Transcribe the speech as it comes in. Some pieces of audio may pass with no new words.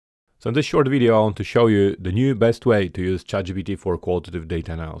So in this short video, I want to show you the new best way to use ChatGPT for qualitative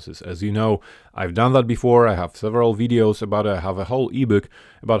data analysis. As you know, I've done that before. I have several videos about it. I have a whole ebook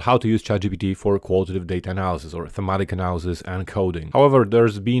about how to use ChatGPT for qualitative data analysis or thematic analysis and coding. However,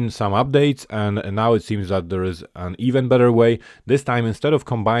 there's been some updates and now it seems that there is an even better way. This time, instead of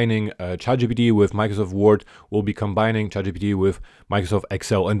combining ChatGPT with Microsoft Word, we'll be combining ChatGPT with Microsoft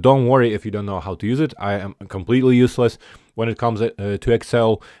Excel. And don't worry if you don't know how to use it. I am completely useless when it comes to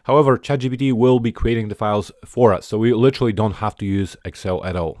Excel. However, ChatGPT will be creating the files for us, so we literally don't have to use Excel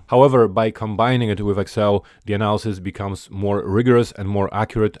at all. However, by combining it with Excel, the analysis becomes more rigorous and more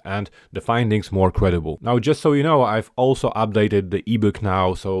accurate and the findings more credible. Now, just so you know, I've also updated the ebook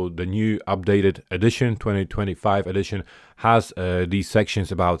now, so the new updated edition, 2025 edition, has these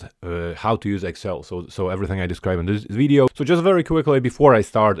sections about how to use Excel, so everything I describe in this video. So just very quickly before I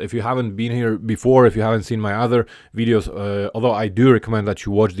start, if you haven't been here before, if you haven't seen my other videos, although I do recommend that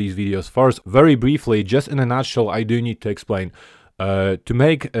you watch these videos first, very briefly, just in a nutshell, I do need to explain. To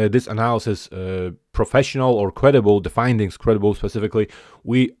make this analysis professional or credible, the findings credible specifically,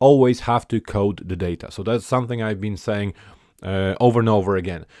 we always have to code the data. So that's something I've been saying over and over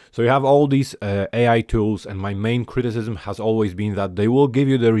again. So you have all these AI tools, and my main criticism has always been that they will give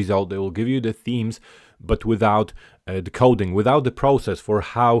you the result, they will give you the themes, but without the coding, without the process for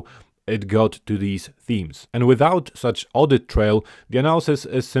how it got to these themes. And without such audit trail, the analysis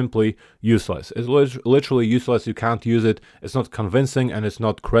is simply useless. It's literally useless. You can't use it. It's not convincing and it's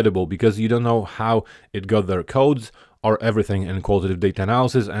not credible because you don't know how it got their codes or everything in qualitative data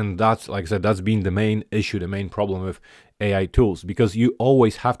analysis. And that's, like I said, that's been the main issue, the main problem with AI tools, because you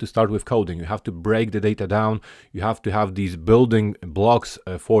always have to start with coding. You have to break the data down. You have to have these building blocks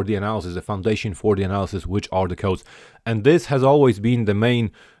for the analysis, the foundation for the analysis, which are the codes. And this has always been the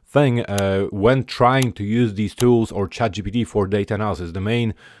main thing when trying to use these tools or ChatGPT for data analysis. The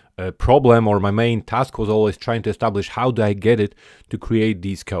main problem or my main task was always trying to establish how do I get it to create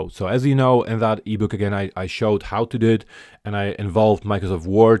these codes. So as you know, in that ebook again, I showed how to do it, and I involved Microsoft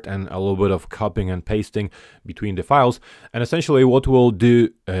Word and a little bit of copying and pasting between the files. And essentially what we'll do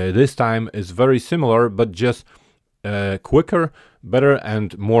this time is very similar, but just quicker, better,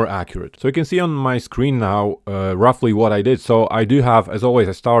 and more accurate. So you can see on my screen now roughly what I did. So I do have, as always,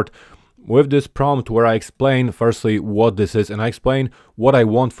 I start with this prompt where I explain firstly what this is and I explain what I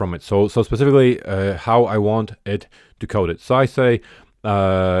want from it. So specifically how I want it to code it. So I say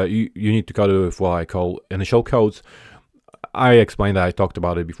you need to code it with what I call initial codes. I explained that I talked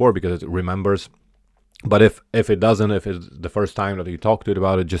about it before because it remembers. But if it doesn't, if it's the first time that you talk to it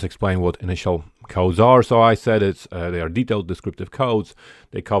about it, just explain what initial codes are. So I said they are detailed descriptive codes.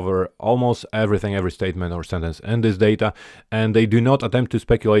 They cover almost everything, every statement or sentence in this data, and they do not attempt to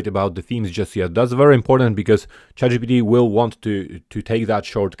speculate about the themes just yet. That's very important because ChatGPT will want to take that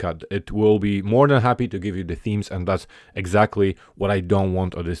shortcut. It will be more than happy to give you the themes, and that's exactly what I don't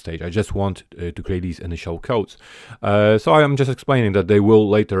want at this stage. I just want to create these initial codes. So I am just explaining that they will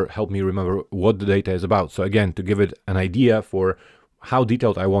later help me remember what the data is about. So again, to give it an idea for how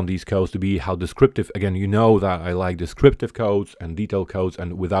detailed I want these codes to be, how descriptive. Again, you know that I like descriptive codes and detailed codes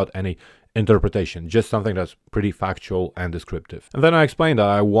and without any interpretation, just something that's pretty factual and descriptive. And then I explained that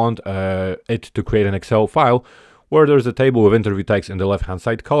I want it to create an Excel file where there's a table with interview text in the left-hand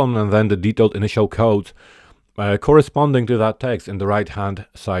side column and then the detailed initial codes corresponding to that text in the right-hand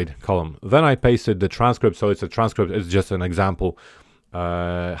side column. Then I pasted the transcript. So it's a transcript, it's just an example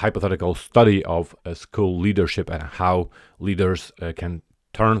hypothetical study of school leadership and how leaders can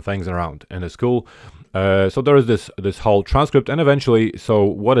turn things around in a school. So there is this whole transcript, and eventually, so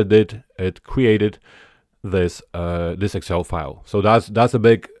what it did, it created this this Excel file. So that's a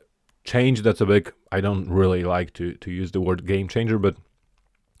big change. That's a big, I don't really like to use the word game changer, but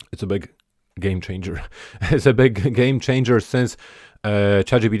it's a big game changer. It's a big game changer since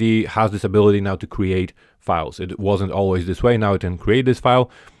ChatGPT has this ability now to create files. It wasn't always this way. Now it can create this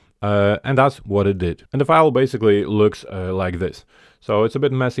file, and that's what it did. And the file basically looks like this. So it's a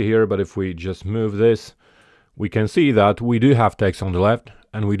bit messy here, but if we just move this, we can see that we do have text on the left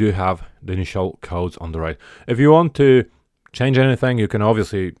and we do have the initial codes on the right. If you want to change anything, you can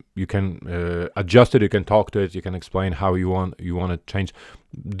obviously adjust it, you can talk to it, you can explain how you want to change.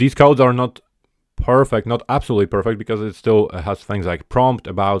 These codes are not perfect, not absolutely perfect, because it still has things like prompt,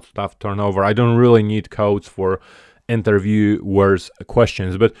 about, staff turnover. I don't really need codes for interviewers'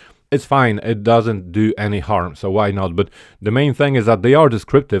 questions, but it's fine. It doesn't do any harm, so why not? But the main thing is that they are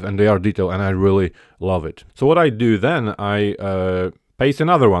descriptive and they are detailed, and I really love it. So what I do then, I paste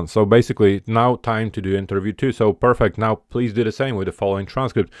another one. So basically now time to do interview 2. So perfect. Now please do the same with the following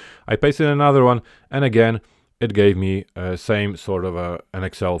transcript. I pasted another one, and again it gave me same sort of an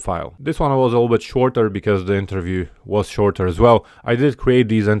Excel file. This one was a little bit shorter because the interview was shorter as well. I did create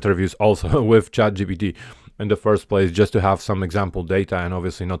these interviews also with ChatGPT in the first place, just to have some example data and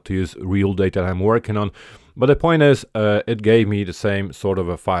obviously not to use real data I'm working on. But the point is, it gave me the same sort of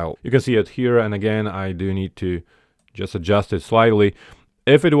a file. You can see it here, and again, I do need to just adjust it slightly.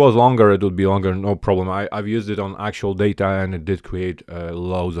 If it was longer, it would be longer, no problem. I've used it on actual data and it did create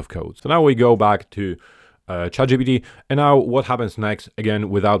loads of code. So now we go back to ChatGPT, and now what happens next, again,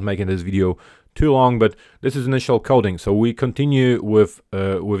 without making this video too long, but this is initial coding. So we continue with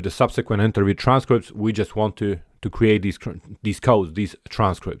the subsequent interview transcripts. We just want to create these codes, these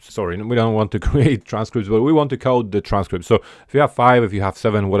transcripts. Sorry, we don't want to create transcripts, but we want to code the transcripts. So if you have 5, if you have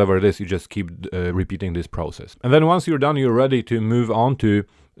 7, whatever it is, you just keep repeating this process. And then once you're done, you're ready to move on to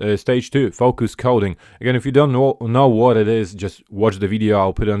stage 2, focus coding. Again, if you don't know what it is, just watch the video.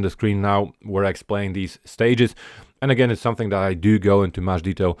 I'll put it on the screen now where I explain these stages. And again, it's something that I do go into much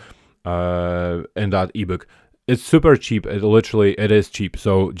detail in that ebook. It's super cheap. It is cheap.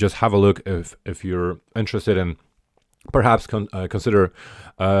 So just have a look if you're interested in perhaps consider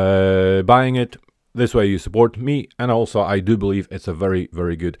buying it. This way you support me, and also I do believe it's a very,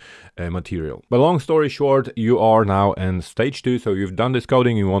 very good material. But long story short, you are now in stage 2, so you've done this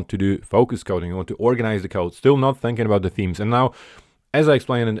coding, you want to do focus coding, you want to organize the code, still not thinking about the themes. And now, as I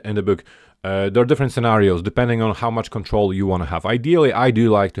explained in the book, there are different scenarios depending on how much control you want to have. Ideally, I do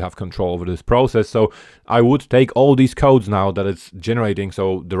like to have control over this process, so I would take all these codes now that it's generating,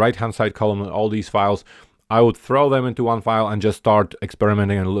 so the right-hand side column, all these files, I would throw them into one file and just start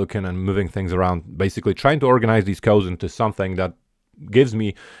experimenting and looking and moving things around, basically trying to organize these codes into something that gives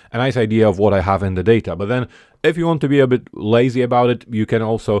me a nice idea of what I have in the data. But then if you want to be a bit lazy about it, you can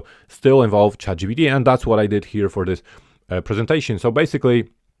also still involve ChatGPT, and that's what I did here for this presentation. So basically,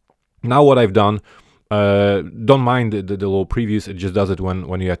 now what I've done, don't mind the little previews, it just does it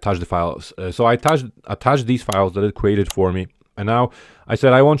when you attach the files. So I attached these files that it created for me. And now I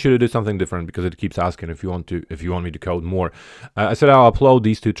said, I want you to do something different because it keeps asking if you want me to code more. I said, I'll upload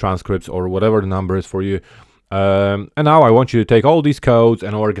these 2 transcripts or whatever the number is for you. And now I want you to take all these codes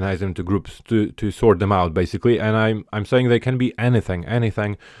and organize them into groups to sort them out, basically. And I'm saying they can be anything,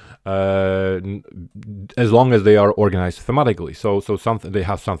 as long as they are organized thematically. So they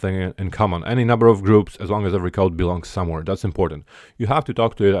have something in common. Any number of groups, as long as every code belongs somewhere. That's important. You have to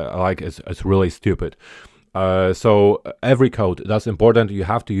talk to it like it's really stupid. So every code, that's important. You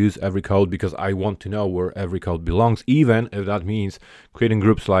have to use every code because I want to know where every code belongs, even if that means creating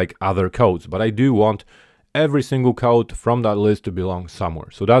groups like other codes. But I do want every single code from that list to belong somewhere.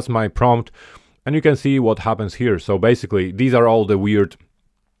 So that's my prompt, and you can see what happens here. So basically, these are all the weird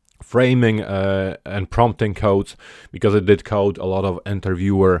framing and prompting codes because it did code a lot of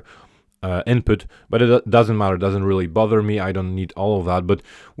interviewer input, but it doesn't matter, doesn't really bother me. I don't need all of that. But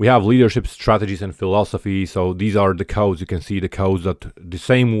we have leadership strategies and philosophy. So these are the codes. You can see the codes, that the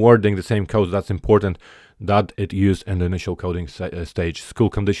same wording, the same codes, that's important, that it used in the initial coding stage. School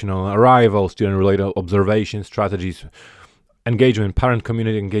conditional arrival, student related observation strategies, engagement, parent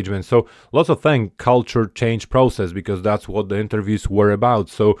community engagement. So lots of things, culture change process, because that's what the interviews were about.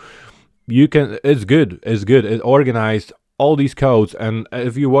 So you can, it's good, it organized all these codes. And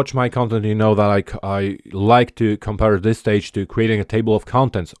if you watch my content, you know that I like to compare this stage to creating a table of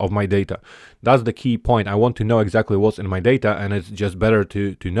contents of my data. That's the key point. I want to know exactly what's in my data, and it's just better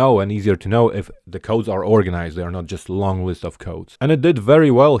to know and easier to know if the codes are organized. They are not just a long list of codes. And it did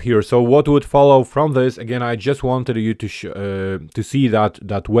very well here. So what would follow from this? Again, I just wanted you to see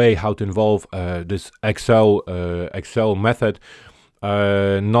that way how to involve this Excel method.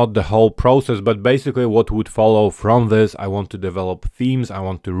 Not the whole process, but basically what would follow from this. I want to develop themes. I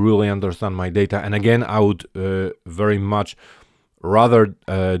want to really understand my data. And again, I would very much rather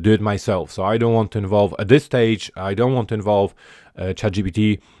do it myself. So I don't want to involve, at this stage, I don't want to involve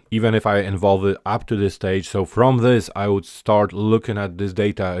ChatGPT, even if I involve it up to this stage. So from this, I would start looking at this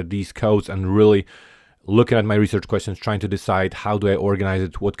data, at these codes, and really looking at my research questions, trying to decide how do I organize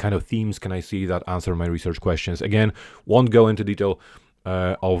it, what kind of themes can I see that answer my research questions. Again, won't go into detail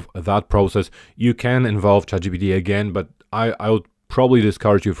of that process. You can involve ChatGPT again, but I would probably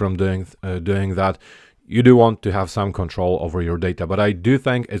discourage you from doing that. You do want to have some control over your data, but I do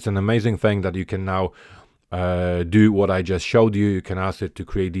think it's an amazing thing that you can now do what I just showed you. You can ask it to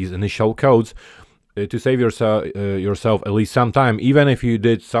create these initial codes to save yourself at least some time. Even if you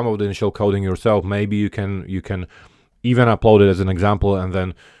did some of the initial coding yourself, maybe you can even upload it as an example and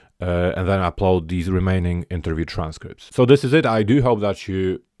then upload these remaining interview transcripts. So this is it. I do hope that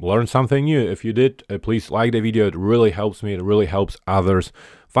you learned something new. If you did, please like the video. It really helps me. It really helps others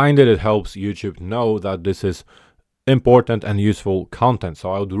find it. It helps YouTube know that this is important and useful content.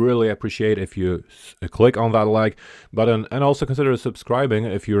 So I would really appreciate if you click on that like button, and also consider subscribing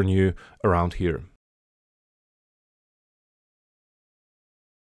if you're new around here.